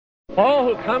All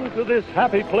who come to this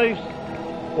happy place,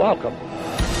 welcome.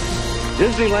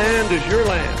 Disneyland is your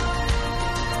land.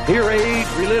 Here age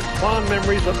relives fond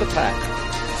memories of the past.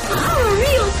 I'm a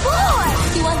real boy!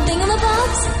 You want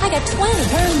thingamabobs? I got 20.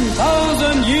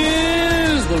 10,000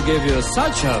 years will give you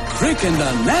such a crick in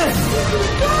the neck.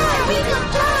 We can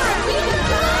fly! We can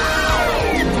fly!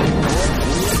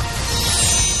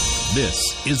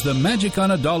 This is the Magic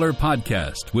on a Dollar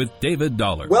podcast with David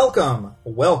Dollar. Welcome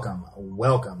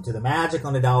to the Magic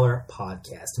on a Dollar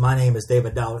podcast. My name is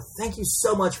David Dollar. Thank you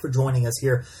so much for joining us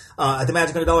here at the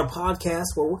Magic on a Dollar podcast,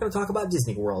 where we're going to talk about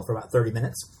Disney World for about 30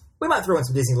 minutes. We might throw in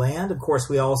some Disneyland. Of course,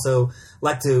 we also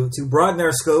like to broaden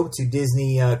our scope to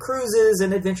Disney cruises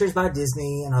and adventures by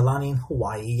Disney and Aulani in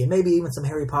Hawaii, and maybe even some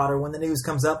Harry Potter when the news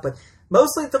comes up. But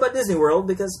mostly it's about Disney World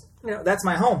because, that's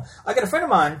my home. I got a friend of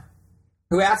mine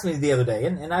who asked me the other day,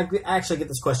 and I actually get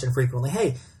this question frequently,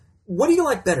 hey, what do you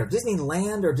like better,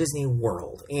 Disneyland or Disney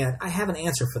World? And I have an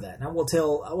answer for that. And I will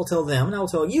tell them, and I will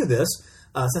tell you this,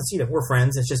 since, we're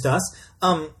friends, it's just us.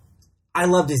 I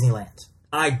love Disneyland.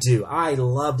 I do. I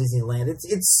love Disneyland.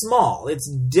 It's small. It's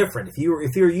different. If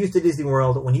you're used to Disney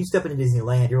World, when you step into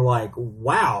Disneyland, you're like,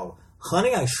 wow,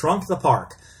 honey, I shrunk the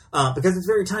park. Because it's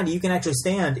very tiny. You can actually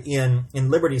stand in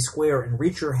Liberty Square and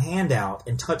reach your hand out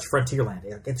and touch Frontierland.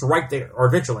 It's right there. Or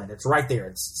Adventureland. It's right there.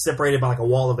 It's separated by like a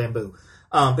wall of bamboo.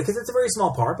 Because it's a very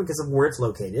small park because of where it's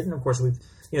located. And of course,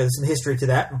 there's some history to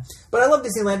that. But I love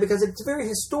Disneyland because it's very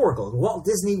historical. Walt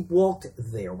Disney walked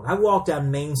there. When I walk down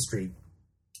Main Street,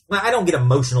 I don't get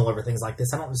emotional over things like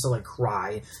this. I don't necessarily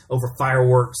cry over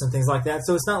fireworks and things like that.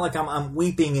 So it's not like I'm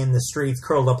weeping in the streets,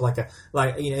 curled up like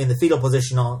in the fetal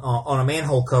position on a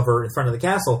manhole cover in front of the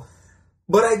castle.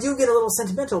 But I do get a little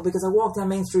sentimental because I walk down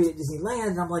Main Street at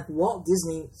Disneyland and I'm like, Walt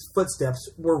Disney's footsteps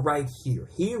were right here.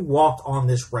 He walked on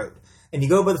this road. And you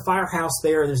go by the firehouse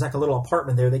there. There's like a little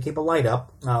apartment there. They keep a light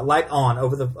on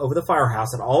over the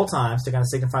firehouse at all times to kind of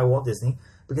signify Walt Disney,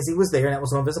 because he was there and that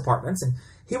was one of his apartments. And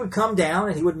he would come down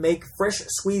and he would make fresh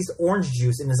squeezed orange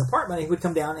juice in his apartment. He would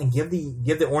come down and give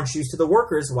the orange juice to the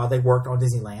workers while they worked on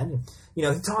Disneyland. And, he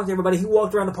talked to everybody. He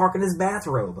walked around the park in his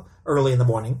bathrobe early in the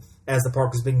morning as the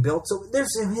park was being built. So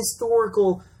there's a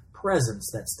historical presence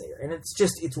that's there, and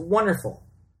it's wonderful.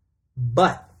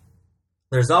 But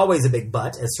there's always a big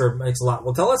but, as Sir Mix-a-Lot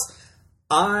will tell us.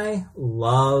 I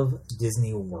love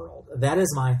Disney World. That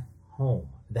is my home.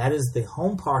 That is the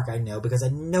home park I know because I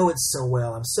know it so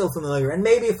well. I'm so familiar. And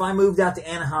maybe if I moved out to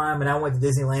Anaheim and I went to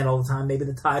Disneyland all the time, maybe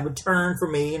the tide would turn for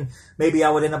me and maybe I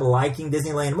would end up liking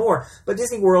Disneyland more. But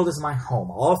Disney World is my home.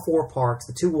 All 4 parks,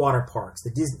 the 2 water parks,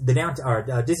 the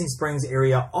downtown Disney Springs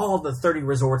area, all the 30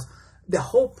 resorts, the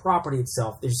whole property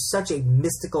itself. There's such a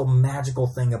mystical,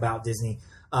 magical thing about Disney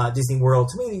World.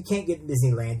 To me, you can't get in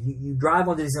Disneyland. You drive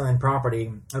on Disneyland property.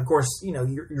 Of course,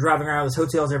 you're driving around. There's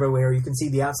hotels everywhere. You can see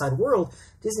the outside world.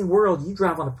 Disney World, you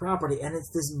drive on the property, and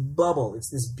it's this bubble. It's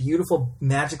this beautiful,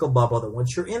 magical bubble that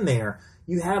once you're in there,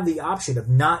 you have the option of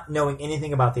not knowing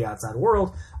anything about the outside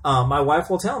world. My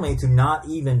wife will tell me to not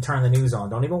even turn the news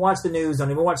on. Don't even watch the news. Don't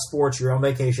even watch sports. You're on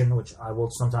vacation, which I will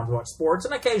sometimes watch sports,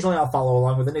 and occasionally I'll follow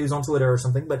along with the news on Twitter or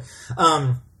something. But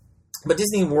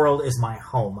Disney World is my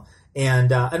home.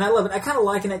 And I love it. I kind of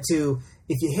liken it to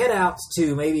if you head out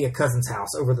to maybe a cousin's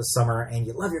house over the summer and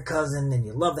you love your cousin and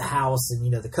you love the house and,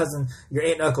 the cousin, your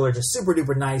aunt and uncle are just super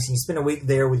duper nice and you spend a week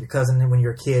there with your cousin when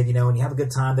you're a kid, and you have a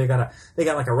good time. They got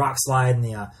like a rock slide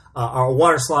or a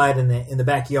water slide in the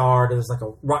backyard. There's like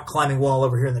a rock climbing wall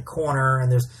over here in the corner, and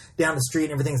there's down the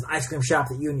street and everything's an ice cream shop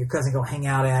that you and your cousin go hang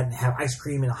out at and have ice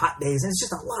cream in the hot days. And it's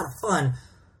just a lot of fun.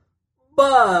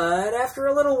 But after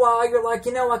a little while, you're like,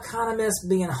 I kind of miss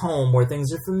being home where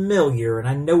things are familiar and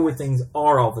I know where things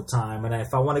are all the time. And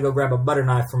if I want to go grab a butter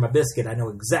knife for my biscuit, I know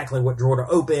exactly what drawer to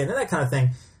open and that kind of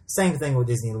thing. Same thing with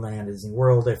Disneyland, Disney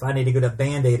World. If I need to go to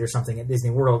Band-Aid or something at Disney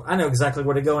World, I know exactly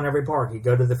where to go in every park. You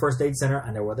go to the First Aid Center,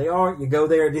 I know where they are. You go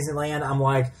there at Disneyland, I'm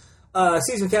like,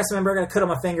 excuse me, cast member, I got a cut on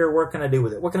my finger. What can I do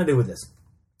with it? What can I do with this?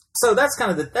 So that's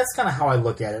kind of how I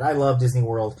look at it. I love Disney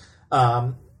World.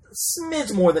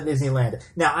 Smidge more than Disneyland.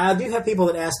 Now, I do have people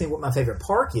that ask me what my favorite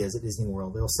park is at Disney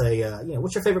World. They'll say,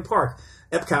 what's your favorite park?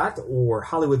 Epcot or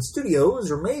Hollywood Studios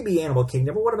or maybe Animal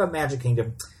Kingdom, or what about Magic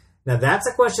Kingdom? Now, that's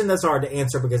a question that's hard to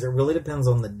answer because it really depends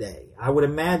on the day. I would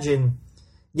imagine,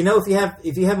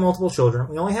 if you have multiple children,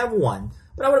 we only have one,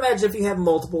 but I would imagine if you have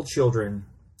multiple children,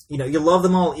 you love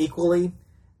them all equally,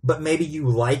 but maybe you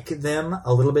like them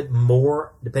a little bit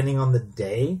more depending on the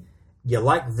day. You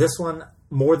like this one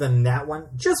more than that one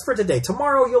just for today.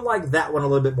 Tomorrow you'll like that one a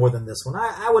little bit more than this one.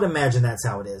 I would imagine that's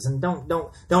how it is. And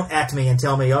don't at me and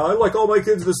tell me, oh, I like all my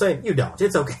kids the same. You don't.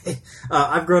 It's okay.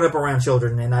 I've grown up around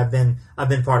children, and I've been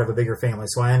part of a bigger family,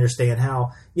 so I understand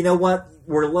how, you know what,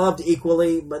 we're loved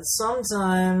equally, but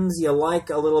sometimes you like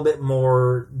a little bit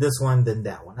more this one than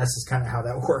that one. That's just kind of how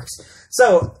that works.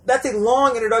 So that's a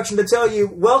long introduction to tell you,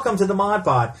 welcome to the Mod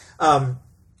Pod.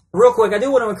 Real quick, I do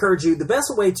want to encourage you, the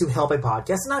best way to help a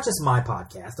podcast, not just my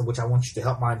podcast, in which I want you to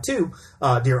help mine too,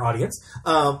 dear audience,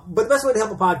 but the best way to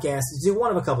help a podcast is to do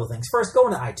one of a couple of things. First, go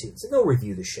into iTunes and go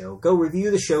review the show. Go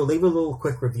review the show, leave a little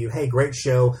quick review. Hey, great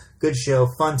show, good show,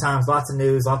 fun times, lots of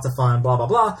news, lots of fun, blah, blah,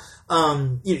 blah.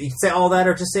 You can say all that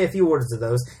or just say a few words of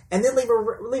those, and then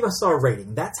leave a star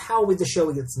rating. That's how the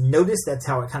show gets noticed. That's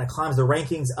how it kind of climbs the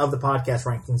rankings of the podcast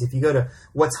rankings. If you go to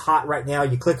what's hot right now,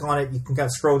 you click on it, you can kind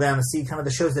of scroll down and see kind of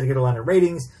the shows that get a lot of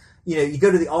ratings. You know, you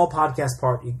go to the all podcast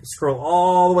part, you scroll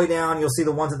all the way down, you'll see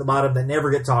the ones at the bottom that never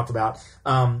get talked about.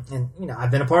 And, you know, I've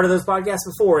been a part of those podcasts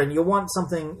before, and you'll want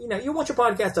something, you know, you want your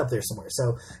podcast up there somewhere.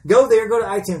 So go there, go to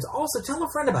iTunes. Also, tell a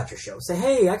friend about your show. Say,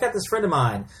 hey, I got this friend of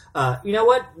mine. You know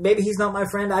what? Maybe he's not my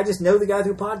friend. I just know the guy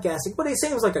through podcasting, but he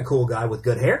seems like a cool guy with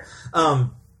good hair.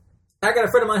 I got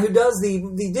a friend of mine who does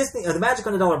the Disney, the Magic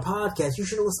on the Dollar podcast. You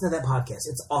should listen to that podcast.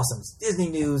 It's awesome. It's Disney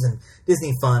news and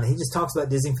Disney fun. He just talks about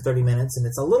Disney for 30 minutes, and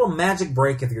it's a little magic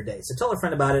break of your day. So tell a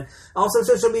friend about it. Also,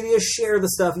 social media, share the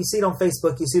stuff. You see it on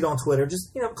Facebook. You see it on Twitter.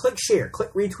 Just, you know, click share,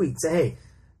 click retweet. Say, hey,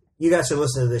 you guys should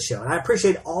listen to this show. And I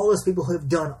appreciate all those people who have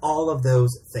done all of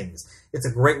those things. It's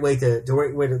a great way to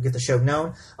get the show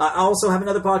known. I also have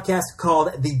another podcast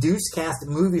called The Deucecast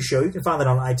Movie Show. You can find that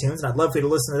on iTunes, and I'd love for you to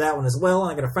listen to that one as well. And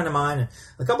I got a friend of mine and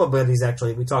a couple of buddies,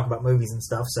 actually. We talk about movies and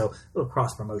stuff, so a little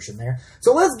cross-promotion there.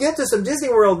 So let's get to some Disney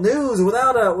World news.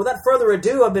 Without further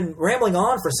ado, I've been rambling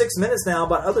on for 6 minutes now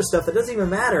about other stuff that doesn't even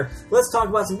matter. Let's talk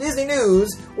about some Disney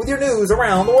news with your news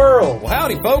around the world. Well,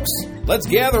 howdy, folks. Let's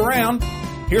gather around.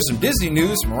 Here's some Disney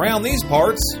news from around these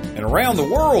parts and around the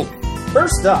world.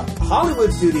 First up,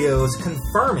 Hollywood Studios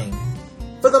confirming,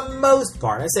 for the most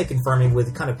part, I say confirming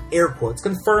with kind of air quotes,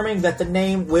 confirming that the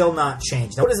name will not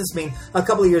change. Now, what does this mean? A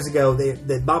couple of years ago,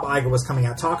 that Bob Iger was coming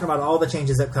out talking about all the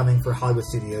changes upcoming for Hollywood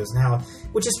Studios and how,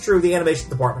 which is true, the animation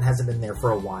department hasn't been there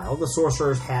for a while. The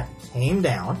Sorcerer's Hat came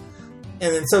down,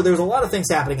 and then so there's a lot of things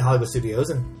happening in Hollywood Studios,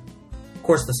 and of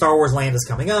course the Star Wars land is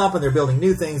coming up, and they're building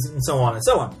new things, and so on and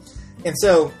so on. And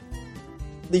so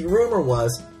the rumor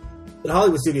was that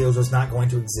Hollywood Studios was not going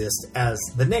to exist as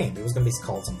the name. It was going to be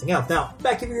called something else. Now,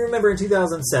 back if you remember in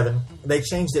 2007, they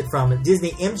changed it from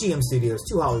Disney MGM Studios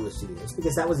to Hollywood Studios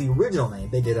because that was the original name.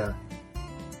 They did a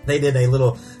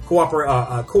little co-op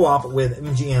with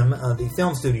MGM, the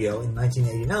film studio, in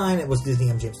 1989. It was Disney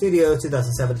MGM Studios.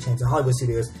 2007, it changed to Hollywood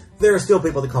Studios. There are still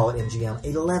people that call it MGM.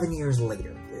 11 years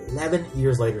later,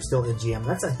 still MGM.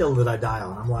 That's a hill that I die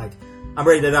on. I'm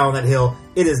ready to die on that hill.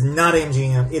 It is not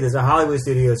MGM. It is a Hollywood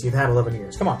Studios. You've had 11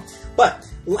 years. Come on. But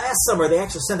last summer, they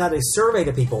actually sent out a survey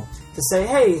to people to say,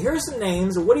 hey, here's some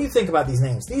names. What do you think about these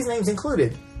names? These names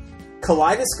included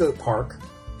Kaleidoscope Park,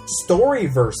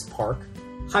 Storyverse Park,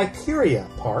 Hyperia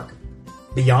Park,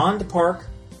 Beyond Park,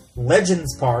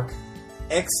 Legends Park,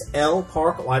 XL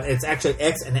Park. Well, it's actually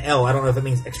X and L. I don't know if it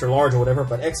means extra large or whatever,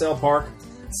 but XL Park,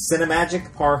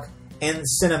 Cinemagic Park, and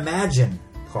Cinemagine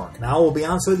Park. Now, I will be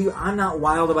honest with you, I'm not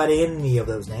wild about any of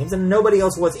those names, and nobody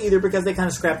else was either because they kind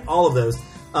of scrapped all of those.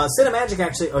 Cinemagine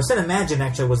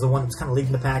actually was the one that was kind of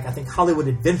leading the pack. I think Hollywood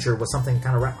Adventure was something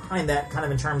kind of right behind that, kind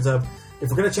of in terms of, if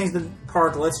we're going to change the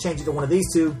park, let's change it to one of these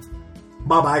two.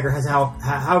 Bob Iger has,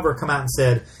 however, come out and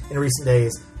said in recent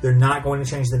days they're not going to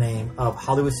change the name of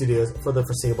Hollywood Studios for the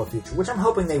foreseeable future, which I'm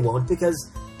hoping they won't, because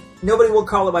nobody will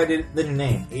call it by the new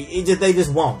name. They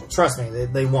just won't. Trust me,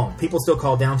 they won't. People still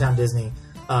call Downtown Disney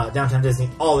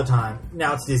all the time.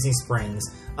 Now it's Disney Springs.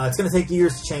 It's going to take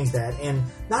years to change that. And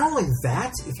not only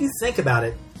that, if you think about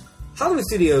it, Hollywood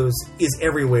Studios is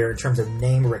everywhere in terms of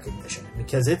name recognition,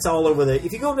 because it's all over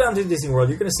if you go down to Disney World,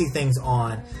 you're going to see things you're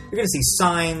going to see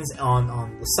signs on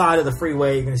the side of the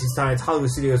freeway, you're going to see signs, Hollywood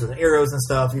Studios with arrows and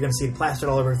stuff, you're going to see it plastered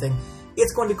all over everything.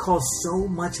 It's going to cost so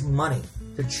much money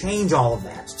to change all of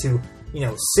that to,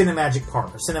 Cinemagic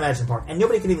Park or Cinemagine Park. And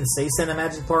nobody can even say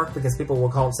Cinemagine Park because people will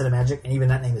call it Cinemagic, and even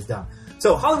that name is dumb.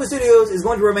 So Hollywood Studios is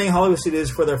going to remain Hollywood Studios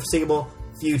for the foreseeable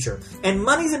future. And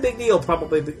money's a big deal,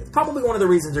 probably one of the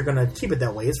reasons they're going to keep it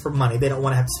that way is for money. They don't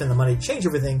want to have to spend the money to change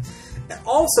everything. And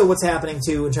also what's happening,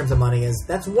 too, in terms of money is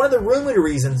that's one of the rumored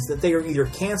reasons that they are either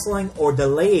canceling or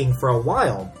delaying for a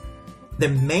while the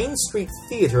Main Street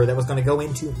Theater that was going to go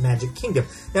into Magic Kingdom.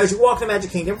 Now, as you walk into Magic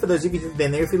Kingdom, for those of you who've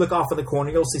been there, if you look off in the corner,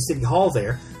 you'll see City Hall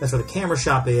there. That's where the camera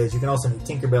shop is. You can also meet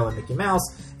Tinkerbell and Mickey Mouse.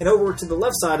 And over to the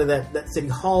left side of that City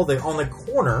Hall there, on the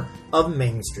corner of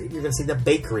Main Street, you're going to see the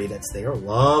bakery that's there.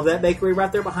 Love that bakery.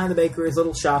 Right there behind the bakery is a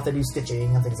little shop that do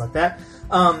stitching and things like that.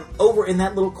 Over in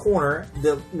that little corner,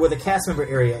 where the cast member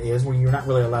area is, where you're not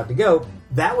really allowed to go,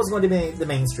 that was going to be the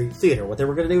Main Street Theater. What they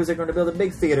were going to do is they're going to build a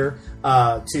big theater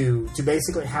to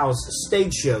basically house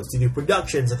stage shows, to do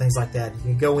productions and things like that. You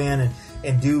can go in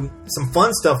and do some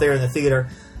fun stuff there in the theater.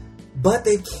 But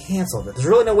they canceled it. There's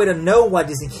really no way to know why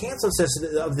Disney canceled such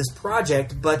of this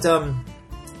project, but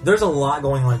there's a lot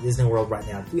going on at Disney World right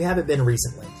now. If you haven't been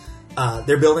recently,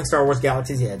 they're building Star Wars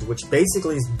Galaxy's Edge, which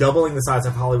basically is doubling the size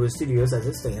of Hollywood Studios as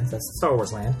it stands. That's Star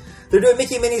Wars land. They're doing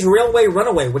Mickey and Minnie's Railway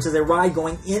Runaway, which is a ride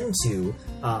going into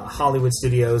Hollywood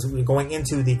Studios, going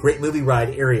into the Great Movie Ride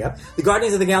area. The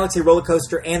Guardians of the Galaxy roller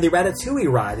coaster and the Ratatouille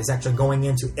ride is actually going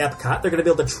into Epcot. They're going to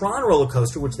build the Tron roller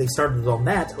coaster, which they started on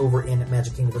that over in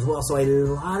Magic Kingdom as well. So a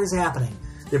lot is happening.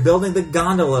 They're building the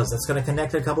gondolas that's going to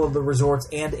connect a couple of the resorts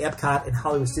and Epcot and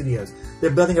Hollywood Studios. They're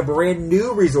building a brand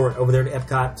new resort over there at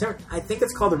Epcot. I think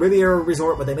it's called the Riviera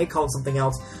Resort, but they may call it something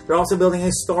else. They're also building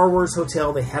a Star Wars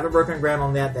hotel. They haven't broken ground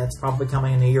on that. That's probably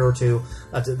coming in a year or two.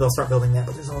 They'll start building that.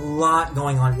 But there's a lot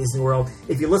going on at Disney World.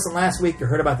 If you listened last week, you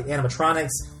heard about the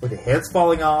animatronics with the heads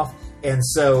falling off. And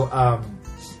so,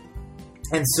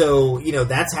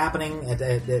 that's happening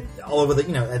at all over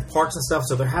at parks and stuff.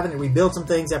 So they're having to rebuild some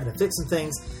things, having to fix some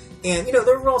things. And, the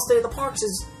overall state of the parks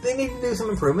is they need to do some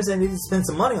improvements. They need to spend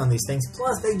some money on these things.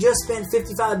 Plus, they just spent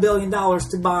 $55 billion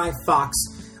to buy Fox,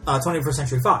 21st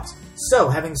Century Fox. So,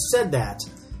 having said that,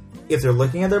 if they're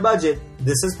looking at their budget,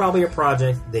 this is probably a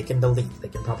project they can delete. They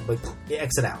can probably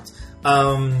exit out.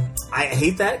 I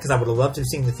hate that because I would have loved to have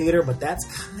seen the theater, but that's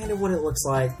kind of what it looks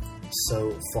like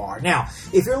so far. Now,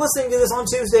 if you're listening to this on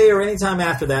Tuesday or anytime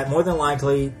after that, more than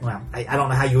likely, I don't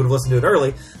know how you would have listened to it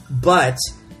early, but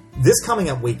this coming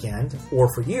up weekend,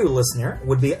 or for you, listener,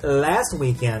 would be last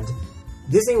weekend,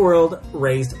 Disney World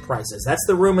raised prices. That's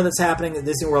the rumor that's happening at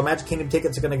Disney World. Magic Kingdom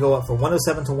tickets are going to go up from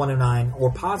 $107 to $109,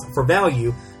 or for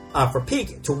value, for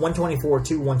peak to $124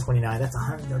 to $129. That's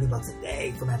 $130 a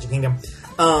day for Magic Kingdom.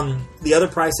 The other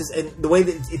prices, and the way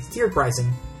that it's tiered pricing,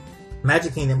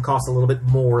 Magic Kingdom costs a little bit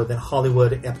more than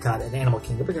Hollywood, Epcot, and Animal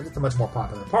Kingdom because it's a much more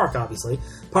popular park, obviously.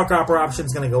 Park hopper option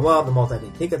is going to go up. The multi-day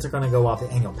tickets are going to go up.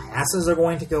 The annual passes are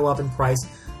going to go up in price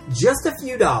just a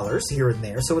few dollars here and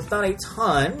there. So it's not a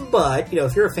ton, but,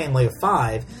 if you're a family of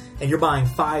 5 and you're buying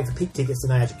 5 peak tickets to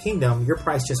the Magic Kingdom, your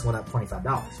price just went up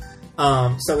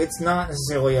 $25. So it's not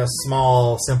necessarily a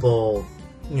small, simple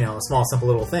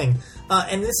little thing.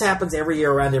 And this happens every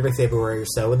year around every February or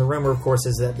so. And the rumor, of course,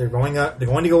 is that they're going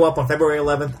to go up on February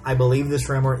 11th. I believe this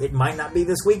rumor. It might not be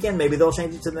this weekend. Maybe they'll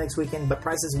change it to the next weekend. But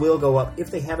prices will go up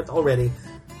if they haven't already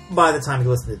by the time you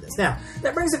listen to this. Now,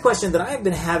 that brings a question that I've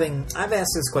been having. I've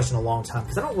asked this question a long time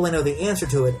because I don't really know the answer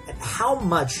to it. How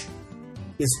much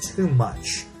is too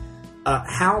much?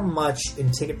 How much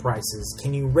in ticket prices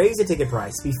can you raise a ticket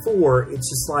price before it's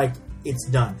just like it's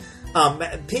done?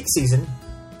 Peak season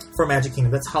for Magic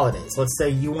Kingdom, that's holidays. Let's say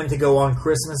you wanted to go on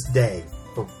Christmas Day.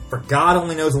 For God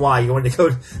only knows why you wanted to go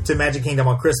to Magic Kingdom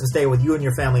on Christmas Day with you and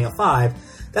your family of 5.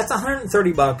 That's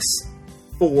 $130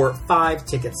 for 5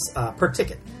 tickets per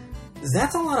ticket.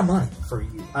 That's a lot of money for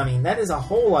you. I mean, that is a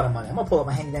whole lot of money. I'm going to pull up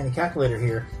my handy-dandy calculator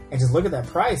here and just look at that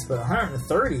price, but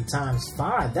 130 times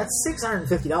 5, that's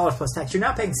 $650 plus tax. You're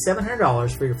now paying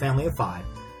 $700 for your family of 5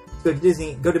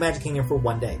 to go to Magic Kingdom for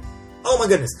one day. Oh my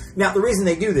goodness. Now, the reason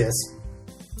they do this,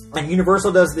 and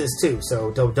Universal does this too,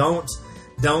 so don't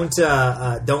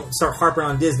start harping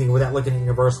on Disney without looking at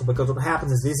Universal, because what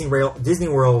happens is Disney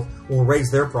World will raise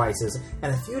their prices,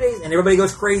 and a few days, and everybody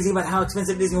goes crazy about how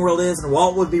expensive Disney World is, and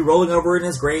Walt would be rolling over in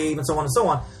his grave, and so on and so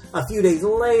on. A few days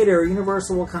later,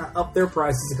 Universal will kind of up their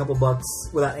prices a couple bucks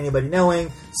without anybody knowing.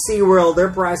 SeaWorld, their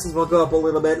prices will go up a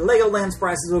little bit. Legoland's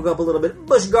prices will go up a little bit.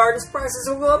 Busch Gardens' prices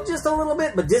will go up just a little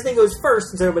bit. But Disney goes first,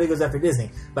 since everybody goes after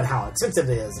Disney. But how expensive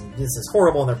it is, and this is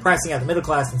horrible, and they're pricing out the middle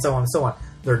class, and so on and so on.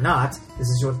 They're not. This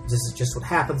is just what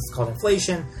happens. It's called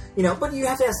inflation. But you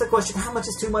have to ask the question, how much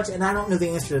is too much? And I don't know the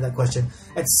answer to that question.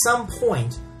 At some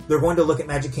point, they're going to look at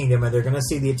Magic Kingdom and they're going to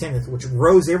see the attendance, which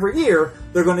grows every year.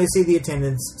 They're going to see the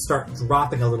attendance start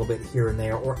dropping a little bit here and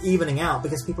there, or evening out,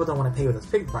 because people don't want to pay with this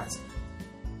ticket price.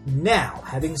 Now,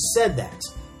 having said that,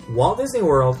 Walt Disney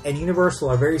World and Universal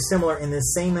are very similar in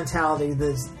this same mentality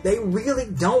that they really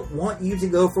don't want you to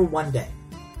go for one day.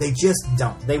 They just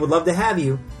don't. They would love to have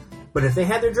you, but if they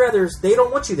had their druthers, they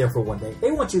don't want you there for one day.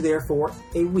 They want you there for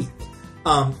a week.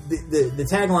 The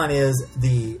tagline is,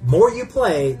 the more you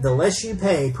play, the less you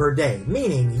pay per day.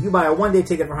 Meaning, you buy a one-day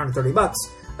ticket for $130.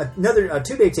 Another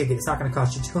 2-day ticket, it's not going to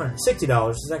cost you $260.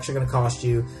 It's actually going to cost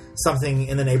you something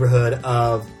in the neighborhood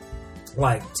of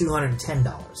like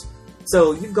 $210.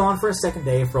 So you've gone for a second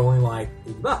day for only like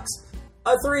 $80.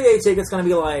 A 3-day ticket's going to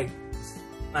be like,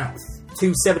 I don't know,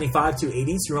 $275,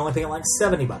 $280. So you're only paying like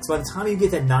 $70. By the time you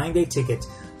get that 9-day ticket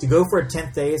to go for a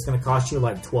 10th day, it's going to cost you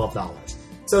like $12.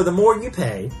 So the more you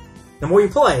pay, the more you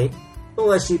play, the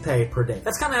less you pay per day.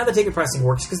 That's kind of how the ticket pricing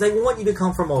works, because they want you to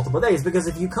come for multiple days. Because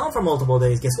if you come for multiple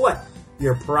days, guess what?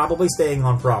 You're probably staying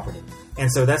on property. And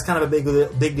so that's kind of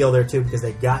a big deal there, too, because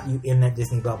they got you in that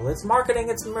Disney bubble. It's marketing,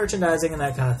 it's merchandising, and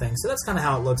that kind of thing. So that's kind of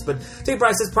how it looks. But ticket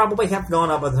prices probably have gone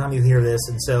up by the time you hear this.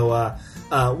 And so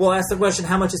we'll ask the question,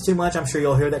 how much is too much? I'm sure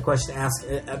you'll hear that question asked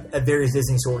at various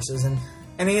Disney sources. And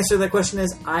the answer to that question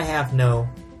is, I have no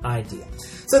idea.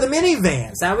 So the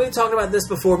minivans. Now, we've talked about this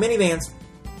before. Minivans.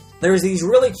 There's these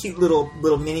really cute little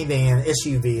minivan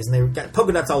SUVs, and they've got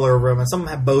polka dots all over them, and some of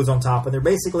them have bows on top, and they're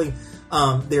basically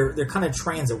they're kind of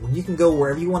transit. You can go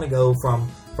wherever you want to go from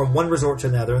one resort to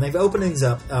another, and they've opened things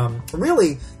up.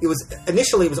 Really, it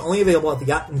was only available at the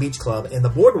Yacht and Beach Club and the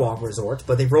Boardwalk Resort,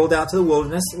 but they've rolled out to the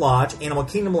Wilderness Lodge, Animal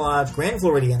Kingdom Lodge, Grand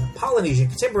Floridian, Polynesian,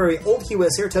 Contemporary, Old Key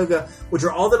West, Saratoga, which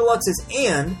are all the deluxes,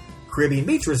 and Caribbean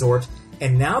Beach Resort.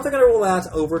 And now they're going to roll out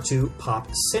over to Pop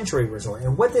Century Resort.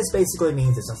 And what this basically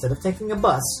means is, instead of taking a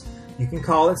bus, you can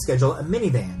schedule a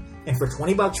minivan. And for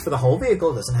 $20 for the whole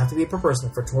vehicle, it doesn't have to be per person,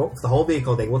 for the whole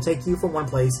vehicle, they will take you from one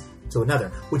place to another.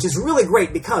 Which is really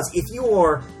great, because if you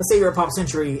are, let's say you're at Pop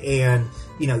Century and,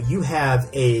 you have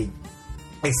a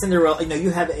Cinderella, you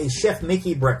have a Chef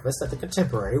Mickey breakfast at the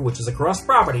Contemporary, which is across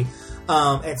property,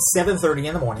 at 7:30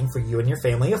 in the morning for you and your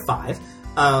family of 5.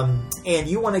 And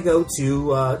you want to go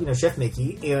to, Chef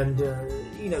Mickey, and,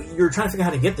 you're trying to figure out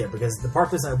how to get there, because the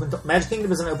park doesn't open, Magic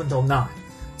Kingdom isn't open until 9.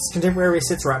 Contemporary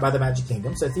sits right by the Magic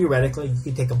Kingdom, so theoretically, you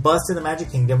can take a bus to the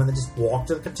Magic Kingdom and then just walk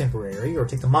to the Contemporary, or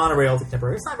take the monorail to the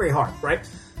Contemporary. It's not very hard, right?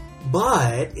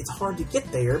 But it's hard to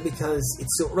get there because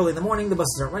it's so early in the morning, the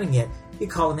buses aren't running yet. You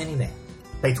call a minivan.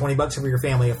 Pay $20 for your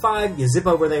family of 5, you zip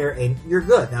over there, and you're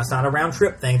good. Now, it's not a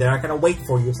round-trip thing. They're not going to wait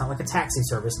for you. It's not like a taxi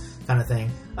service kind of thing.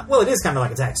 Well, it is kind of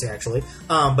like a taxi, actually,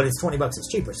 but it's $20.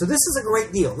 It's cheaper. So this is a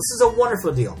great deal. This is a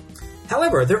wonderful deal.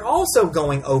 However, they're also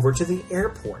going over to the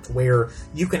airport, where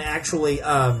you can actually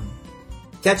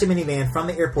catch a minivan from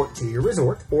the airport to your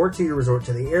resort, or to your resort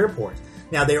to the airport.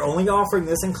 Now, they're only offering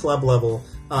this in club-level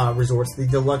resorts, the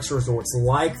deluxe resorts,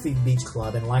 like the Beach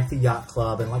Club and like the Yacht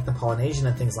Club and like the Polynesian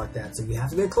and things like that. So you have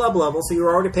to be at club level, so you're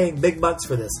already paying big bucks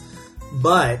for this.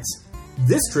 But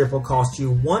this trip will cost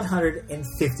you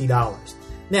 $150.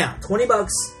 Now, $20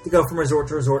 to go from resort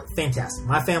to resort, fantastic.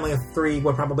 My family of 3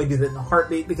 would probably do that in a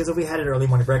heartbeat, because if we had an early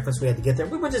morning breakfast, we had to get there,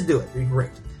 we would just do it. It'd be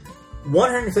great.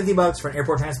 $150 for an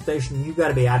airport transportation, you've got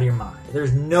to be out of your mind.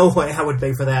 There's no way I would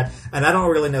pay for that, and I don't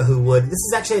really know who would. This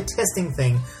is actually a testing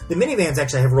thing. The minivans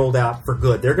actually have rolled out for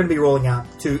good. They're going to be rolling out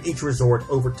to each resort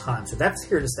over time, so that's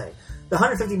here to stay. The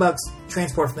 $150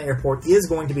 transport from the airport is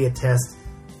going to be a test.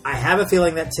 I have a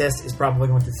feeling that test is probably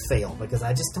going to fail, because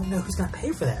I just don't know who's going to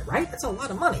pay for that, right? That's a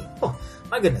lot of money. Oh,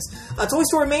 my goodness. Toy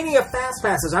Story Mania Fast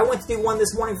Passes. I went to do one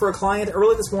this morning for a client.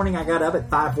 Early this morning, I got up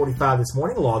at 5:45 this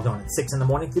morning, logged on at 6 in the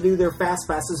morning to do their Fast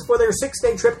Passes for their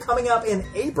 6-day trip coming up in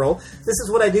April. This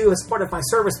is what I do as part of my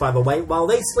service, by the way. While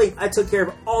they sleep, I took care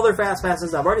of all their Fast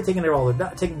Passes. I've already taken care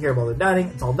of all their dining.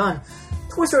 It's all done.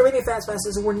 Toy Story Mania Fast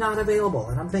Passes were not available,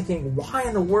 and I'm thinking, why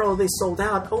in the world are they sold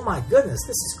out? Oh my goodness,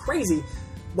 this is crazy.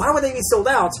 Why would they be sold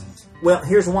out? Well,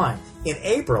 here's why. In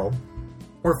April,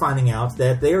 we're finding out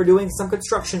that they are doing some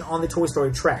construction on the Toy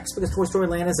Story tracks, because Toy Story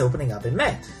Land is opening up in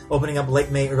May. Opening up late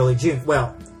May, early June.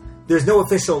 Well, there's no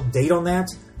official date on that,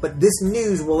 but this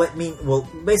news will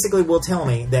tell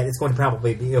me that it's going to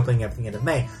probably be opening up at the end of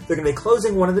May. They're going to be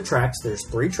closing one of the tracks. There's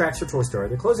 3 tracks for Toy Story.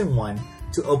 They're closing one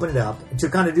to open it up, to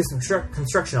kind of do some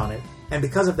construction on it. And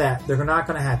because of that, they're not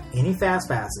going to have any Fast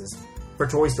Passes for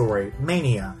Toy Story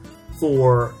Mania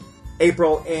for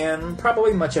April and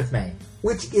probably much of May,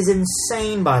 which is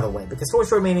insane, by the way, because Toy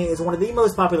Story Mania is one of the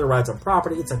most popular rides on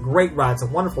property. It's a great ride. It's a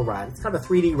wonderful ride. It's kind of a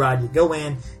 3D ride. You go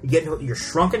in, you get into it, you're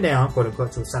shrunken down, quote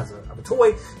unquote, to the size of a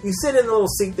toy. You sit in the little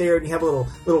seat there, and you have a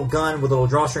little gun with a little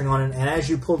drawstring on it, and as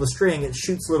you pull the string, it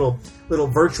shoots little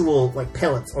virtual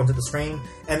pellets onto the screen.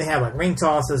 And they have ring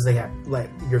tosses. They have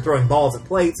you're throwing balls at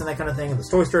plates and that kind of thing. And the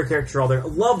Toy Story characters are all there. I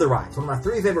love the ride. It's one of my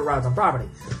 3 favorite rides on property.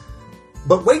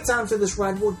 But wait times for this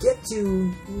ride will get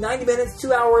to 90 minutes,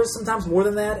 2 hours, sometimes more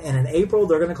than that. And in April,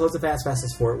 they're going to close the Fast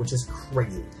Passes for it, which is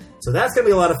crazy. So that's going to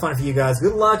be a lot of fun for you guys.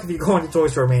 Good luck if you're going to Toy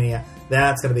Story Mania.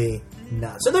 That's going to be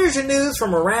nuts. So there's your news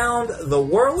from around the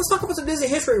world. Let's talk about some Disney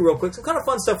history real quick. Some kind of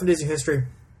fun stuff from Disney history.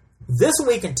 This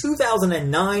week in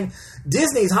 2009,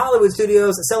 Disney's Hollywood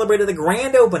Studios celebrated the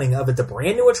grand opening of its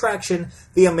brand new attraction,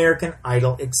 the American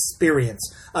Idol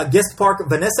Experience. Guest park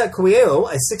Vanessa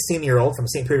Cuello, a 16-year-old from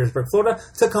St. Petersburg, Florida,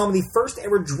 took home the first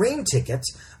ever dream ticket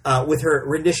with her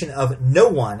rendition of No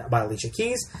One by Alicia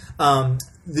Keys.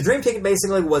 The dream ticket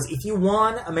basically was if you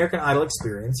won American Idol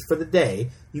Experience for the day,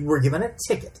 you were given a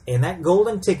ticket. And that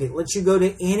golden ticket lets you go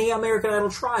to any American Idol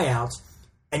tryout,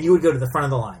 and you would go to the front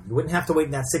of the line. You wouldn't have to wait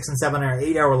in that 6 and 7 or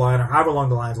 8 hour line or however long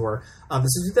the lines were. This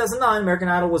is 2009. American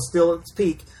Idol was still at its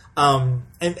peak. And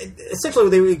essentially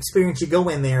they would experience, you go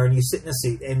in there and you sit in a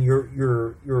seat, and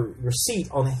your seat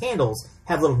on the handles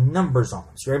have little numbers on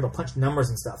them. So you're able to punch numbers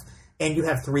and stuff. And you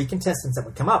have 3 contestants that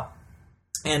would come up.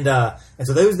 And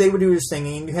so they would do your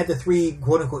singing. You had the 3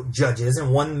 quote-unquote judges,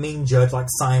 and one mean judge like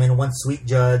Simon, one sweet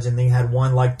judge, and then you had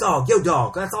one like, dog, yo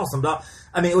dog, that's awesome, dog.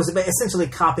 I mean, it was essentially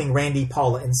copying Randy,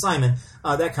 Paula, and Simon,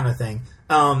 that kind of thing.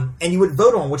 And you would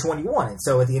vote on which one you wanted.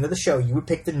 So at the end of the show, you would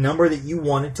pick the number that you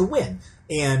wanted to win.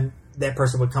 And that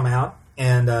person would come out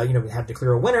and, would have to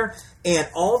declare a winner. And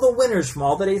all the winners from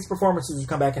all the day's performances would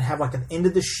come back and have like an end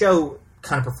of the show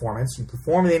kind of performance. You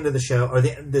perform at the end of the show, or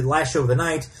the last show of the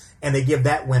night, and they give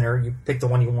that winner, you pick the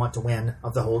one you want to win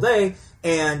of the whole day,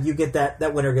 and you get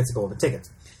that winner gets a golden ticket.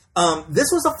 This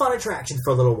was a fun attraction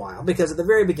for a little while, because at the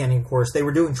very beginning, of course, they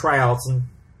were doing tryouts,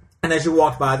 and as you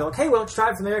walked by, they're like, hey, well, let's try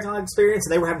it for the American Idol Experience,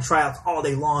 and they were having tryouts all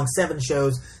day long, 7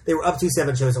 shows. They were up to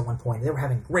 7 shows at one point. They were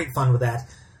having great fun with that.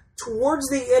 Towards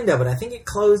the end of it, I think it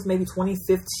closed maybe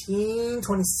 2015,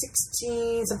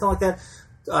 2016, something like that.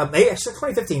 Maybe actually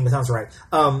 2015 sounds right.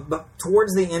 But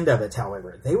towards the end of it,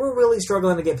 however, they were really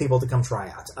struggling to get people to come try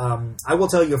out. I will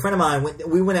tell you, a friend of mine,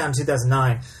 we went out in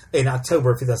 2009, in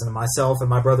October of 2009, myself and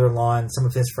my brother-in-law and some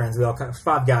of his friends, we all kind of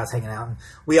 5 guys hanging out, and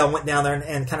we all went down there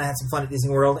and kind of had some fun at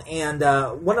Disney World. And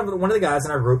one of the guys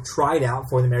in our group tried out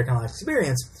for the American Idol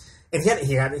Experience. And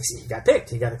he got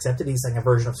picked. He got accepted. He sang a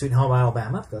version of Sweet Home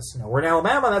Alabama because we're in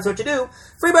Alabama. That's what you do.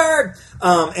 Free bird.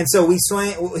 And so he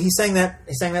sang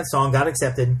that song. Got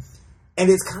accepted. And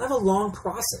it's kind of a long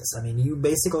process. I mean, you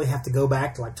basically have to go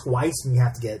back like twice, and you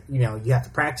have to get you have to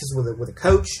practice with a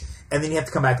coach, and then you have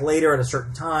to come back later at a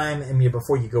certain time, and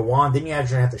before you go on, then you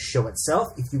actually have the show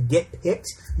itself. If you get picked,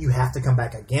 you have to come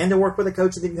back again to work with a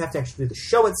coach, and then you have to actually do the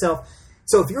show itself.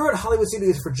 So if you're at Hollywood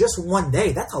Studios for just one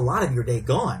day, that's a lot of your day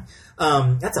gone.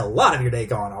 That's a lot of your day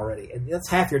gone already. That's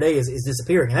half your day is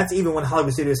disappearing. And that's even when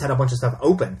Hollywood Studios had a bunch of stuff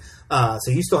open.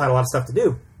 So you still had a lot of stuff to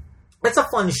do. It's a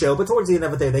fun show, but towards the end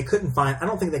of it, they couldn't find... I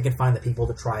don't think they could find the people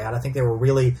to try out. I think they were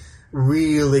really,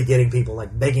 really getting people,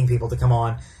 like begging people to come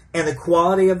on. And the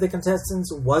quality of the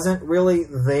contestants wasn't really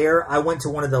there. I went to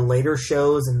one of the later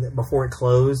shows and before it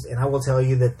closed, and I will tell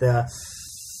you that...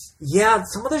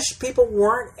 some of the people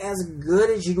weren't as good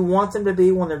as you'd want them to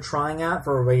be when they're trying out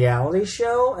for a reality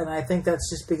show, and I think that's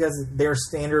just because their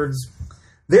standards,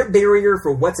 their barrier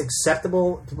for what's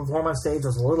acceptable to perform on stage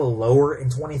was a little lower in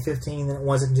 2015 than it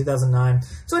was in 2009.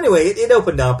 So anyway, it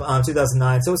opened up in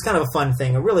 2009, so it was kind of a fun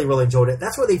thing. I really, really enjoyed it.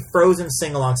 That's where the Frozen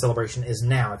Sing-Along Celebration is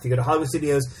now. If you go to Hollywood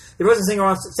Studios, the Frozen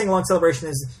Sing-Along Celebration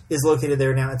is located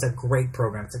there now. It's a great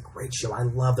program. It's a great show. I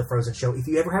love the Frozen show. If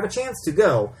you ever have a chance to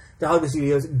go to Hollywood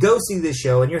Studios, go see this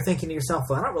show, and you're thinking to yourself,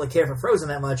 well, I don't really care for Frozen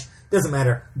that much. Doesn't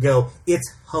matter. Go. It's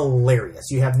hilarious.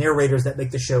 You have narrators that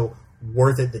make the show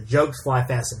worth it. The jokes fly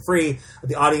fast and free.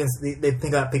 The audience, they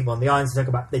think about people in the audience.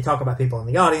 They talk about people in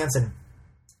the audience, and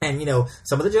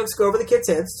some of the jokes go over the kids'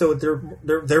 heads, so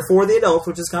they're for the adults,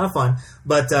 which is kind of fun.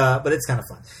 But it's kind of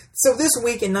fun. So this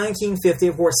week in 1950,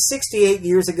 of course, 68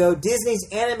 years ago, Disney's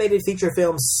animated feature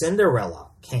film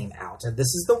Cinderella came out. And this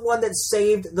is the one that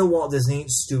saved the Walt Disney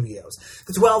Studios.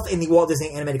 The 12th in the Walt Disney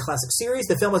Animated Classic Series,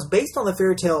 the film was based on the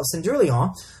fairy tale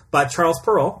Cendrillon by Charles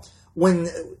Perrault. When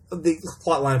the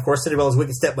plotline, of course, Cinderella's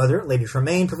wicked stepmother, Lady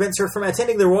Tremaine, prevents her from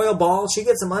attending the royal ball, she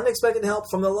gets some unexpected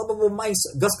help from the lovable mice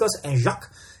Gus Gus and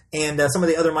Jacques, and some of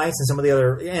the other mice and some of the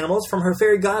other animals from her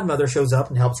fairy godmother shows up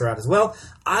and helps her out as well.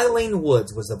 Eileen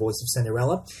Woods was the voice of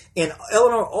Cinderella, and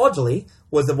Eleanor Audley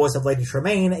was the voice of Lady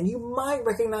Tremaine, and you might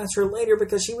recognize her later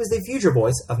because she was the future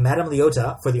voice of Madame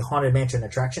Leota for the Haunted Mansion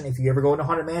attraction. If you ever go into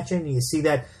Haunted Mansion and you see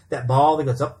that ball that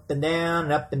goes up and down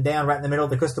right in the middle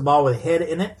of the crystal ball with a head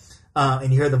in it,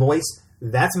 and you hear the voice,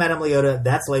 that's Madame Leota,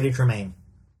 that's Lady Tremaine.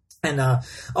 And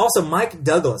also Mike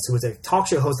Douglas, who was a talk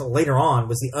show host later on,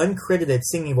 was the uncredited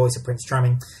singing voice of Prince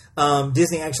Charming.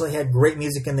 Disney actually had great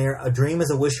music in there. A Dream is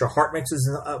a Wish, Your Heart Mix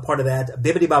was a part of that.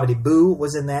 Bibbidi Bobbidi Boo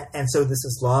was in that, and So This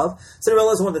Is Love.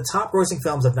 Cinderella is one of the top grossing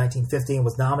films of 1950 and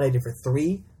was nominated for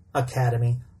 3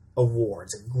 Academy award.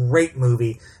 It's a great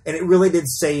movie, and it really did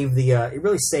save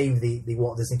the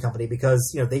Walt Disney Company,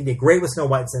 because they did great with Snow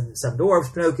White and Seven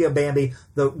Dwarfs, Pinocchio, Bambi.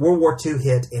 The World War II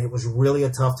hit, and it was really a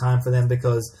tough time for them,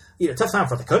 because tough time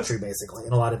for the country basically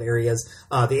in a lot of areas.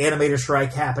 The animator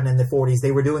strike happened in the 40s.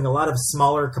 They were doing a lot of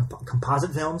smaller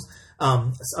composite films.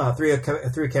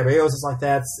 Three Caballeros is like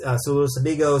that. Saludos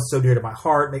Amigos, So Dear to My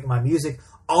Heart, Making My Music.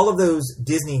 All of those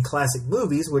Disney classic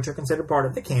movies, which are considered part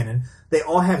of the canon, they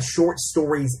all have short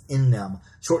stories in them.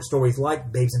 Short stories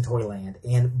like Babes in Toyland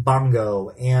and Bongo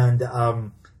and,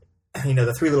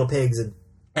 the Three Little Pigs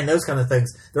and those kind of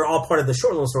things. They're all part of the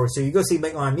short little stories. So you go see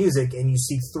Make My Music and you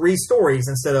see 3 stories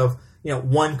instead of,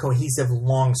 one cohesive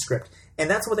long script. And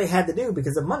that's what they had to do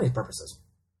because of money purposes.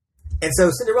 And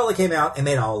so Cinderella came out and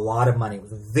made a lot of money. It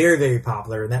was very, very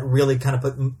popular, and that really kind of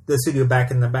put the studio back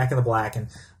in the black. And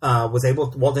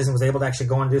Walt Disney was able to actually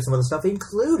go on and do some other stuff,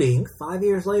 including 5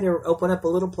 years later open up a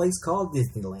little place called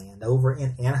Disneyland over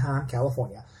in Anaheim,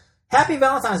 California. Happy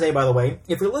Valentine's Day, by the way.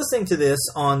 If you're listening to this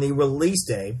on the release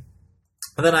day,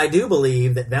 then I do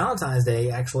believe that Valentine's Day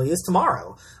actually is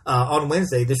tomorrow, on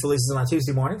Wednesday. This releases on a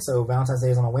Tuesday morning, so Valentine's Day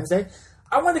is on a Wednesday.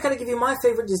 I wanted to kind of give you my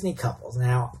favorite Disney couples.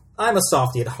 Now, I'm a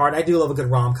softie at heart. I do love a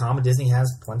good rom-com, and Disney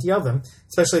has plenty of them,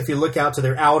 especially if you look out to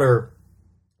the outer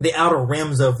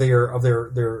rims of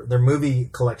their movie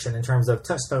collection in terms of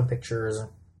Touchstone Pictures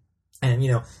and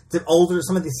the older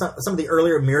some of the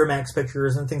earlier Miramax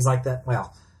pictures and things like that.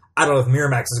 Well, I don't know if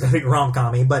Miramax is going to be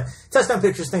rom-com-y, but Touchstone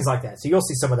Pictures, things like that. So you'll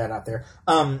see some of that out there.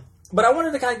 But I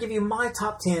wanted to kind of give you my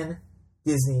top 10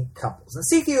 Disney couples and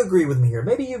see if you agree with me here.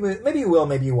 Maybe you will,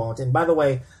 maybe you won't. And by the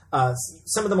way,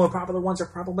 some of the more popular ones are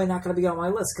probably not going to be on my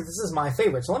list because this is my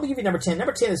favorite. So let me give you number 10.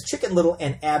 Number 10 is Chicken Little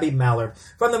and Abby Mallard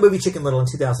from the movie Chicken Little in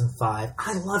 2005.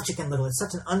 I love Chicken Little. It's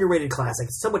such an underrated classic.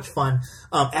 It's so much fun.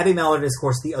 Abby Mallard is, of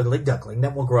course, the ugly duckling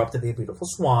that will grow up to be a beautiful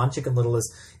swan. Chicken Little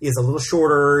is a little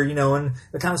shorter, and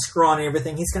they're kind of scrawny and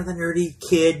everything. He's kind of the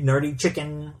nerdy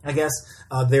chicken, I guess.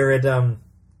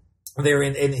 They're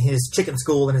in his chicken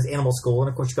school and his animal school, and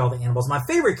of course you got all the animals. My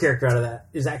favorite character out of that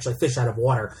is actually Fish Out of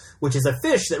Water, which is a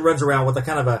fish that runs around with a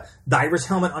kind of a diver's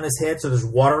helmet on his head, so there's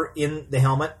water in the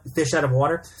helmet. Fish Out of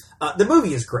Water. The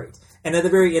movie is great, and at the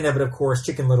very end of it, of course,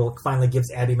 Chicken Little finally gives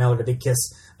Abby Mallard a big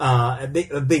kiss, a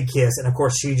big kiss, and of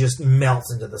course she just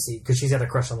melts into the sea because she's had a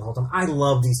crush on the whole time. I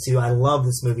love these two. I love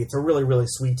this movie. It's a really, really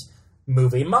sweet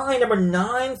movie. My number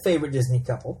 9 favorite Disney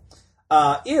couple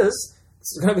is,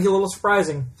 it's going to be a little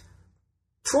surprising,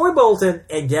 Troy Bolton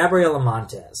and Gabriela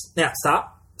Montez. Now,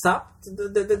 stop.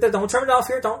 Don't turn it off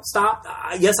here. Don't stop.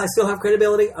 Yes, I still have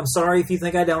credibility. I'm sorry if you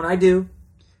think I don't. I do.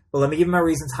 But let me give you my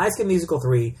reasons. High School Musical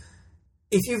 3.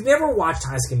 If you've never watched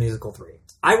High School Musical 3,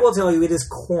 I will tell you it is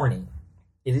corny.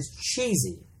 It is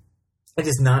cheesy. It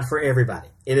is not for everybody.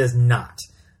 It is not.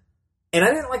 And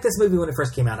I didn't like this movie when it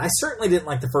first came out. I certainly didn't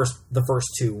like the first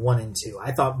two, 1 and 2.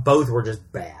 I thought both were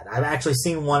just bad. I've actually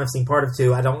seen 1, I've seen part of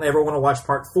 2. I don't ever want to watch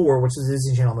part 4, which is a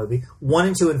Disney Channel movie. 1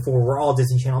 and 2 and 4 were all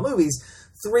Disney Channel movies.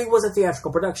 3 was a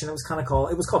theatrical production. It was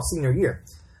called Senior Year.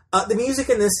 The music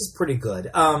in this is pretty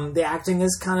good. The acting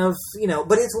is kind of,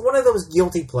 but it's one of those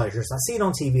guilty pleasures. I see it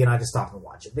on TV and I just stop and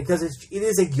watch it because it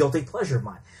is a guilty pleasure of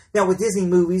mine. Now, with Disney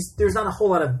movies, there's not a whole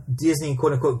lot of Disney,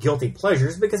 quote-unquote, guilty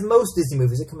pleasures because most Disney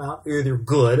movies that come out are either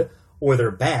good or they're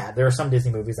bad. There are some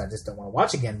Disney movies I just don't want to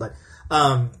watch again, but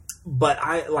I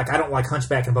don't like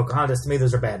Hunchback and Pocahontas. To me,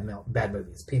 those are bad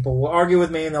movies. People will argue with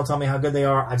me and they'll tell me how good they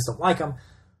are. I just don't like them.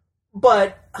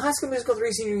 But High School Musical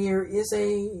 3 Senior Year is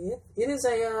a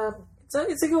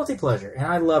guilty pleasure, and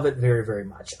I love it very, very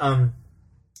much. And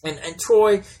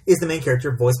Troy is the main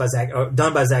character,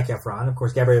 done by Zac Efron. Of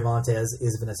course, Gabrielle Montez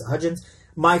is Vanessa Hudgens.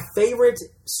 My favorite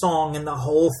song in the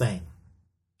whole thing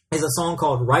is a song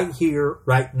called Right Here,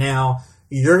 Right Now.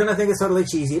 You're going to think it's totally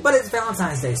cheesy, but it's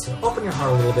Valentine's Day, so open your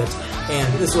heart a little bit,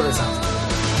 and this is what it sounds like.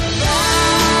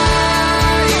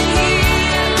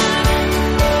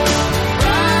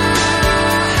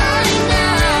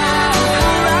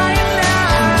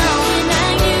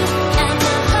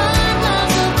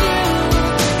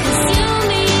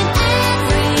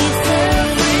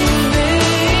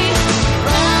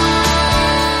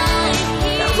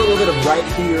 Right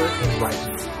Here and Right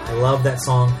Now. I love that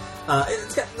song.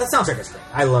 The soundtrack is great.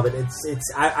 I love it.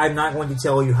 I'm not going to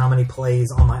tell you how many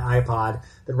plays on my iPod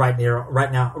that Right Here,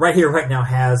 Right Now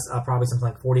has probably something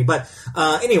like 40. But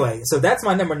anyway, so that's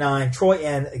my number 9, Troy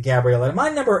and Gabriella. My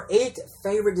number 8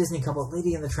 favorite Disney couple,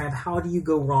 Lady and the Tramp. How do you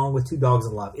go wrong with 2 dogs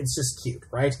in love? It's just cute,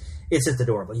 right? It's just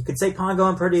adorable. You could say Pongo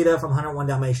and Perdita from 101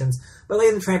 Dalmatians, but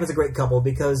Lady and the Tramp is a great couple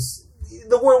because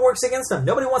the world works against them.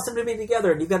 Nobody wants them to be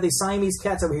together. And you've got these Siamese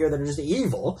cats over here that are just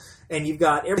evil. And you've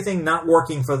got everything not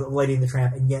working for the Lady and the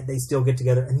Tramp, and yet they still get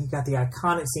together. And you've got the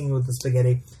iconic scene with the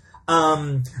spaghetti.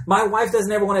 My wife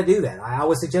doesn't ever want to do that. I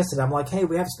always suggested, I'm like, hey,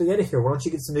 we have spaghetti here. Why don't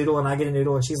you get some noodle and I get a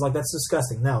noodle? And she's like, that's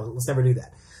disgusting. No, let's never do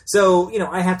that. So,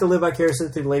 I have to live vicariously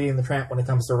through Lady and the Tramp when it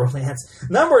comes to romance.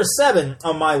 Number 7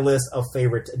 on my list of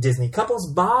favorite Disney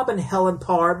couples, Bob and Helen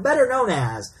Parr, better known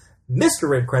as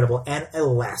Mr. Incredible and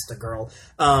Elastigirl.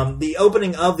 The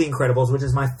opening of The Incredibles, which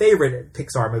is my favorite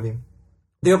Pixar movie,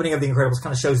 the opening of The Incredibles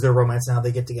kind of shows their romance and how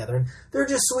they get together. And they're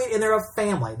just sweet, and they're a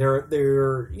family.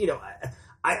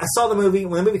 I saw the movie.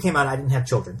 When the movie came out, I didn't have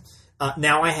children.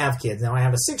 Now I have kids. Now I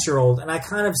have a 6-year-old, and I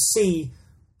kind of see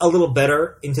a little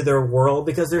better into their world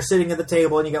because they're sitting at the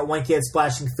table, and you got one kid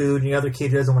splashing food, and the other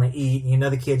kid doesn't want to eat, and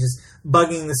another kid just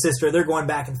bugging the sister. They're going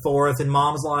back and forth, and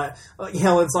mom's like,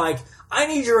 Helen's like, I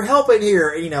need your help in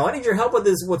here. I need your help with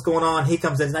this. What's going on? He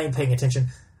comes in, he's not even paying attention.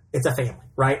 It's a family,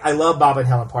 right? I love Bob and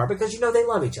Helen Parr because, they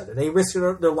love each other. They risk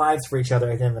their lives for each other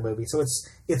at the end of the movie. So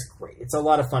it's great. It's a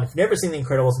lot of fun. If you've never seen The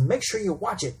Incredibles, make sure you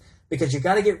watch it because you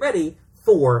got to get ready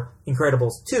for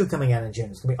Incredibles 2 coming out in June.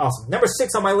 It's going to be awesome. Number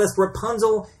 6 on my list,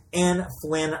 Rapunzel and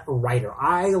Flynn Rider.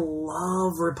 I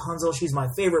love Rapunzel. She's my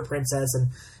favorite princess.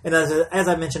 And as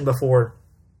I mentioned before,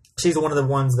 she's one of the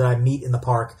ones that I meet in the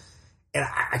park. And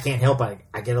I can't help it.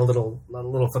 I get a little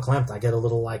verklempt. I get a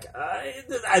little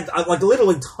I like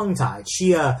literally tongue tied.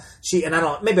 She and I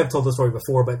don't. Maybe I've told this story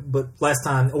before, but last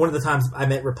time, one of the times I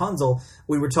met Rapunzel,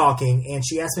 we were talking, and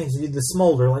she asked me to do the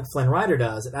smolder like Flynn Rider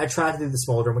does, and I tried to do the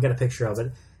smolder, and we got a picture of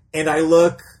it, and I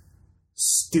look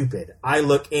stupid. I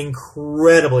look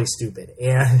incredibly stupid,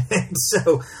 and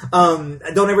so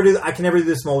I can never do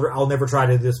the smolder. I'll never try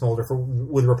to do the smolder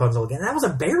with Rapunzel again. And I was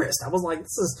embarrassed. I was like,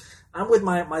 I'm with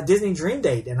my Disney dream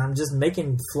date, and I'm just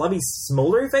making flubby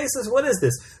smoldery faces. What is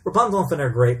this? Rapunzel and Flynn are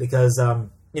great because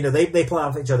they play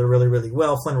off each other really, really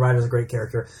well. Flynn Rider's a great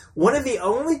character. One of the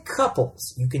only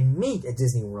couples you can meet at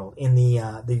Disney World in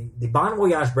the Bon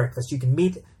Voyage breakfast. You can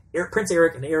meet Prince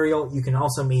Eric and Ariel. You can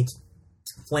also meet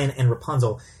Flynn and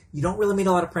Rapunzel. You don't really meet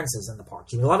a lot of princes in the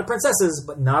park. You meet a lot of princesses,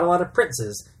 but not a lot of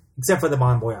princes, except for the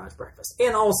Bon Voyage breakfast.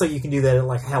 And also you can do that at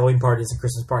like Halloween parties and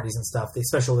Christmas parties and stuff, the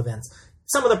special events.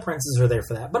 Some of the princes are there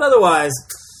for that. But otherwise,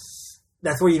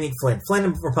 that's where you meet Flynn. Flynn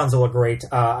and Rapunzel are great.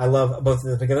 I love both of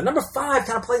them together. Number 5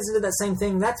 kind of plays into that same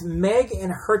thing. That's Meg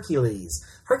and Hercules.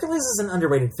 Hercules is an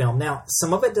underrated film. Now,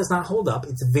 some of it does not hold up.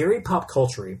 It's very pop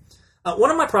culture-y.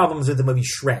 One of my problems with the movie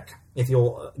Shrek, if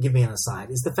you'll give me an aside,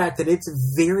 is the fact that it's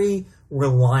very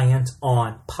reliant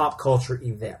on pop culture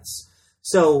events.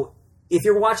 So if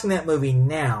you're watching that movie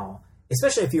now,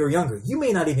 especially if you're younger, you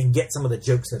may not even get some of the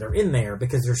jokes that are in there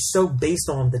because they're so based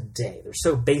on the day. They're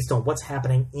so based on what's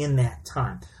happening in that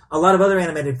time. A lot of other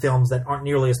animated films that aren't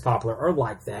nearly as popular are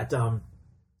like that.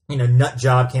 Nut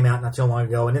Job came out not too long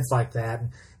ago, and it's like that.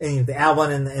 And the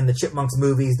Alvin and the Chipmunks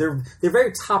movies, they're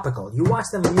very topical. You watch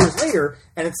them years later,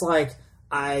 and it's like,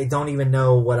 I don't even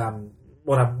know what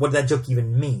that joke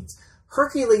even means.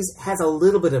 Hercules has a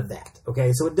little bit of that,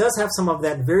 okay? So it does have some of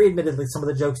that. Very admittedly, some of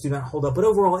the jokes do not hold up, but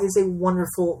overall, it's a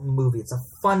wonderful movie. It's a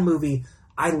fun movie.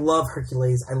 I love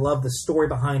Hercules. I love the story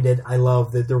behind it. I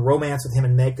love the romance with him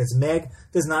and Meg, because Meg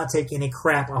does not take any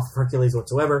crap off of Hercules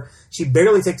whatsoever. She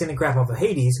barely takes any crap off of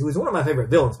Hades, who is one of my favorite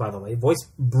villains, by the way, voiced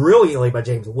brilliantly by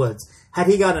James Woods. Had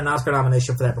he gotten an Oscar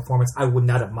nomination for that performance, I would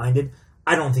not have minded.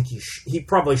 I don't think he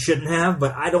probably shouldn't have,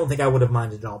 but I don't think I would have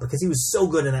minded at all because he was so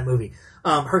good in that movie.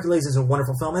 Hercules is a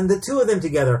wonderful film, and the two of them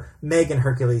together, Meg and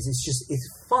Hercules,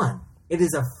 it's fun. It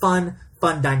is a fun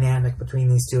dynamic between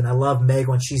these two, and I love Meg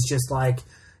when she's just like,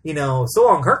 so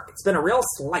long, Herc, it's been a real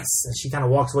slice, and she kind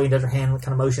of walks away and does her hand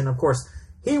kind of motion. Of course,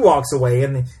 he walks away,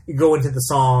 and you go into the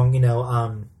song,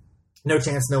 No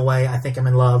Chance, No Way, I Think I'm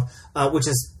in Love, which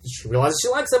is, she realizes she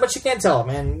likes it, but she can't tell him.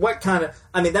 And what kind of,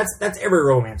 that's every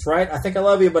romance, right? I think I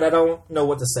love you, but I don't know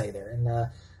what to say there. And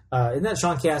isn't that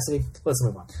Sean Cassidy? Let's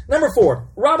move on. Number 4,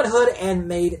 Robin Hood and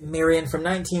Maid Marian from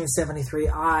 1973.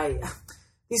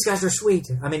 These guys are sweet.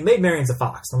 Maid Marian's a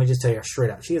fox. Let me just tell you straight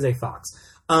up. She is a fox.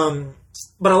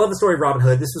 But I love the story of Robin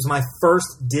Hood. This was my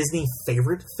first Disney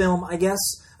favorite film, I guess.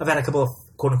 I've had a couple of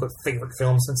quote-unquote favorite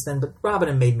films since then, but Robin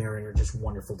and Maid Marian are just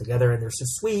wonderful together, and they're so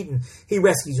sweet, and he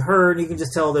rescues her, and you can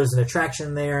just tell there's an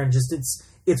attraction there, and just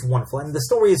it's wonderful. And the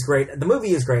story is great. The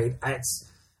movie is great. It's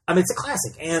a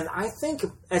classic, and I think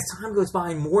as time goes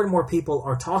by, more and more people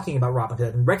are talking about Robin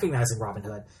Hood and recognizing Robin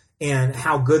Hood and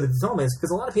how good the film is,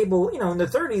 because a lot of people, in their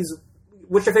 30s,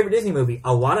 what's your favorite Disney movie?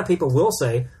 A lot of people will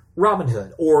say Robin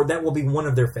Hood, or that will be one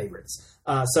of their favorites.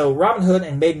 So Robin Hood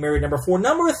and Maid Marian, number 4.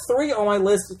 Number 3 on my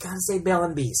list, we gotta say Belle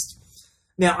and Beast.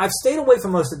 Now, I've stayed away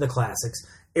from most of the classics.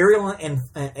 Ariel and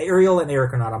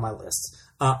Eric are not on my list.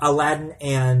 Aladdin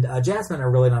and Jasmine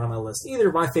are really not on my list. Either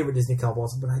of my favorite Disney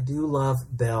couples, but I do love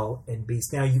Belle and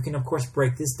Beast. Now, you can, of course,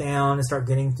 break this down and start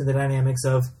getting to the dynamics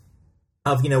of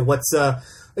what's,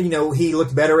 he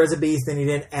looked better as a beast than he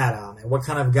did Adam, and what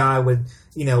kind of guy would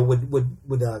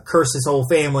curse his whole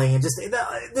family, and just,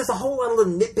 there's a whole lot of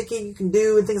little nitpicking you can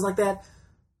do and things like that.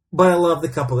 But I love the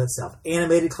couple itself.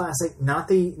 Animated classic, not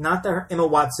the Emma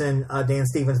Watson, Dan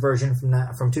Stevens version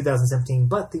from 2017,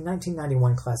 but the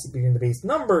 1991 classic Beauty and the Beast.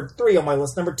 Number 3 on my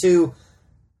list. Number 2,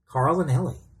 Carl and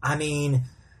Ellie. I mean,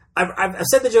 I've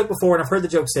said the joke before, and I've heard the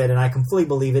joke said, and I completely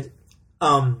believe it.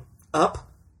 Up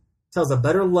tells a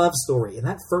better love story in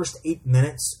that first 8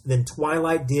 minutes than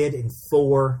Twilight did in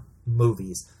 4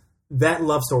 movies. That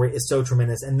love story is so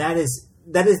tremendous, and that is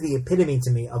the epitome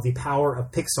to me of the power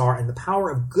of Pixar and the power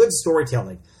of good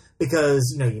storytelling.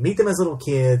 Because, you meet them as little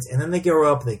kids, and then they grow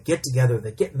up, they get together,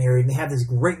 they get married, and they have this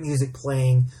great music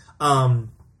playing.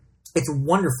 It's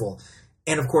wonderful.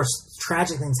 And, of course,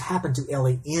 tragic things happen to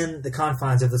Ellie in the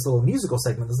confines of this little musical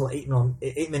segment, this little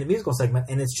 8-minute musical segment,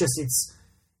 and it's just, it's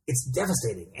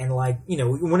devastating. And,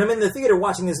 when I'm in the theater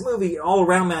watching this movie, all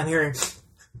around me I'm hearing...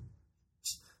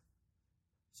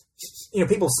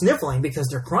 people sniffling because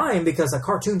they're crying because a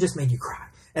cartoon just made you cry.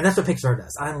 And that's what Pixar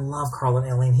does. I love Carl and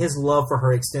Ellie, and his love for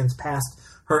her extends past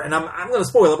her, and I'm going to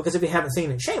spoil it because if you haven't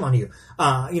seen it, shame on you,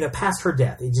 past her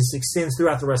death. It just extends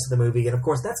throughout the rest of the movie. And of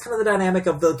course, that's kind of the dynamic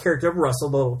of the character of Russell,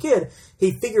 the little kid.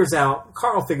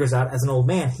 Carl figures out as an old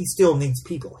man, he still needs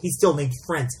people. He still needs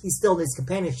friends. He still needs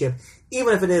companionship,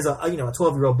 even if it is a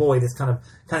 12-year-old boy that's kind of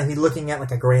he's looking at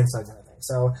like a grandson kind of thing.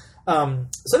 So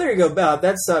there you go.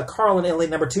 That's Carl and Ellie,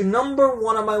 number 2. Number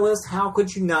 1 on my list, how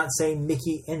could you not say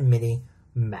Mickey and Minnie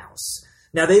Mouse?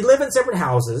 Now, they live in separate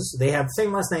houses. They have the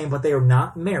same last name, but they are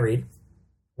not married.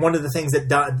 One of the things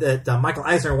that Michael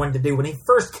Eisner wanted to do when he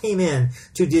first came in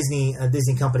to Disney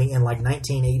Company in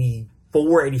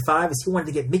 1984, 85, is he wanted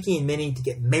to get Mickey and Minnie to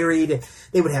get married.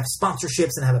 They would have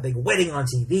sponsorships and have a big wedding on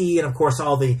TV. And, of course,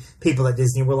 all the people at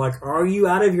Disney were like, are you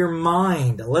out of your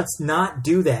mind? Let's not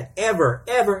do that. Ever,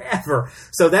 ever, ever.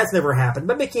 So that's never happened.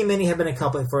 But Mickey and Minnie have been a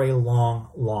couple for a long,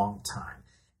 long time.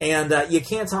 And you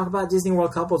can't talk about Disney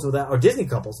World couples or Disney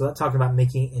couples without talking about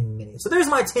Mickey and Minnie. So there's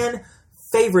my 10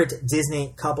 favorite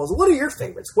Disney couples. What are your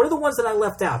favorites? What are the ones that I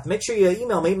left out? Make sure you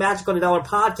email me,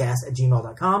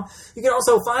 magiconadollarpodcast@gmail.com. You can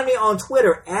also find me on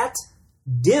Twitter at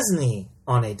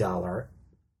DisneyOnADollar.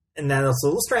 And now it's a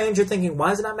little strange. You're thinking,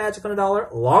 why is it not Magic on a Dollar?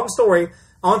 Long story.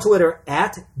 On Twitter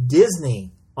at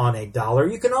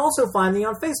DisneyOnADollar. You can also find me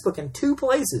on Facebook in 2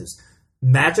 places.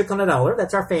 Magic on a Dollar,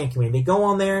 that's our fan community. Go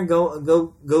on there and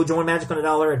go join Magic on a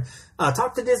Dollar and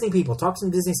talk to Disney people. Talk some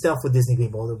Disney stuff with Disney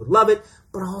people. They would love it.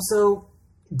 But also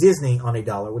Disney on a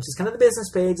Dollar, which is kind of the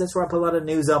business page. That's where I put a lot of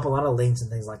news up, a lot of links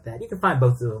and things like that. You can find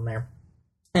both of them there.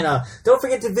 And don't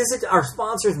forget to visit our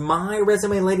sponsors,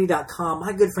 myresumelady.com.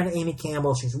 My good friend Amy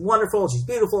Campbell. She's wonderful. She's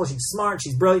beautiful. She's smart.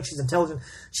 She's brilliant. She's intelligent.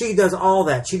 She does all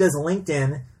that. She does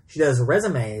LinkedIn. She does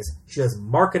resumes. She does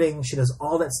marketing. She does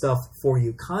all that stuff for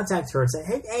you. Contact her and say,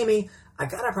 hey, Amy, I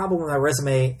got a problem with my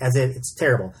resume, as in it's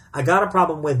terrible. I got a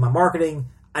problem with my marketing.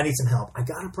 I need some help. I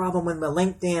got a problem with my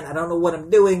LinkedIn. I don't know what I'm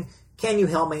doing. Can you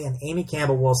help me? And Amy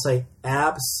Campbell will say,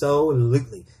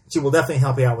 absolutely. She will definitely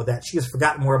help you out with that. She has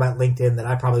forgotten more about LinkedIn than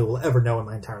I probably will ever know in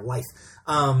my entire life.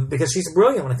 Because she's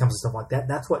brilliant when it comes to stuff like that.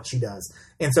 That's what she does.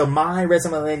 And so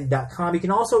myresumelady.com. You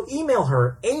can also email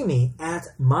her, Amy, at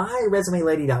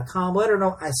myresumelady.com. Let her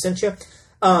know I sent you.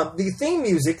 The theme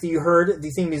music that you heard,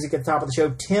 the theme music at the top of the show,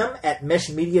 Tim at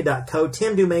meshmedia.co.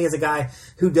 Tim Dumais is a guy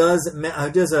who does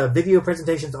video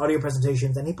presentations, audio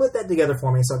presentations, and he put that together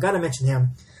for me, so I got to mention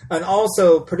him. And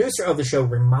also producer of the show,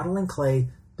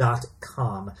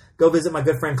 remodelingclay.com. Go visit my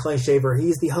good friend Clay Shaver.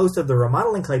 He's the host of the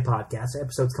Remodeling Clay podcast.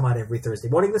 Episodes come out every Thursday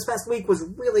morning. This past week was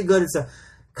really good. It's a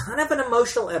kind of an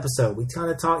emotional episode. He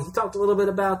talked a little bit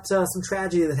about some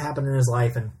tragedy that happened in his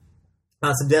life and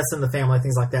some deaths in the family,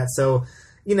 things like that. So,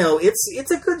 you know,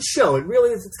 it's a good show. It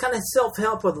really is. It's kind of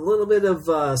self-help with a little bit of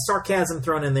sarcasm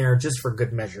thrown in there just for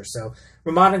good measure. So,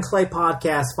 Remodeling Clay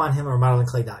podcast, find him at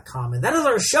remodelingclay.com. And that is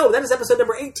our show. That is episode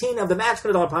number 18 of the Magic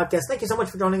 $100 podcast. Thank you so much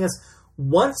for joining us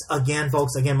once again,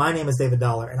 folks. Again, my name is David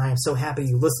Dollar, and I am so happy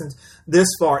you listened this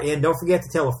far in. Don't forget to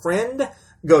tell a friend.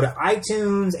 Go to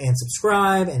iTunes and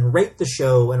subscribe and rate the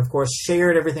show. And, of course,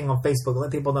 share it, everything on Facebook. Let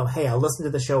people know, hey, I listened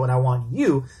to the show and I want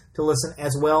you to listen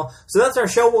as well. So that's our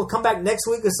show. We'll come back next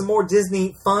week with some more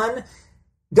Disney fun.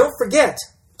 Don't forget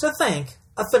to thank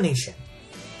a Phoenician.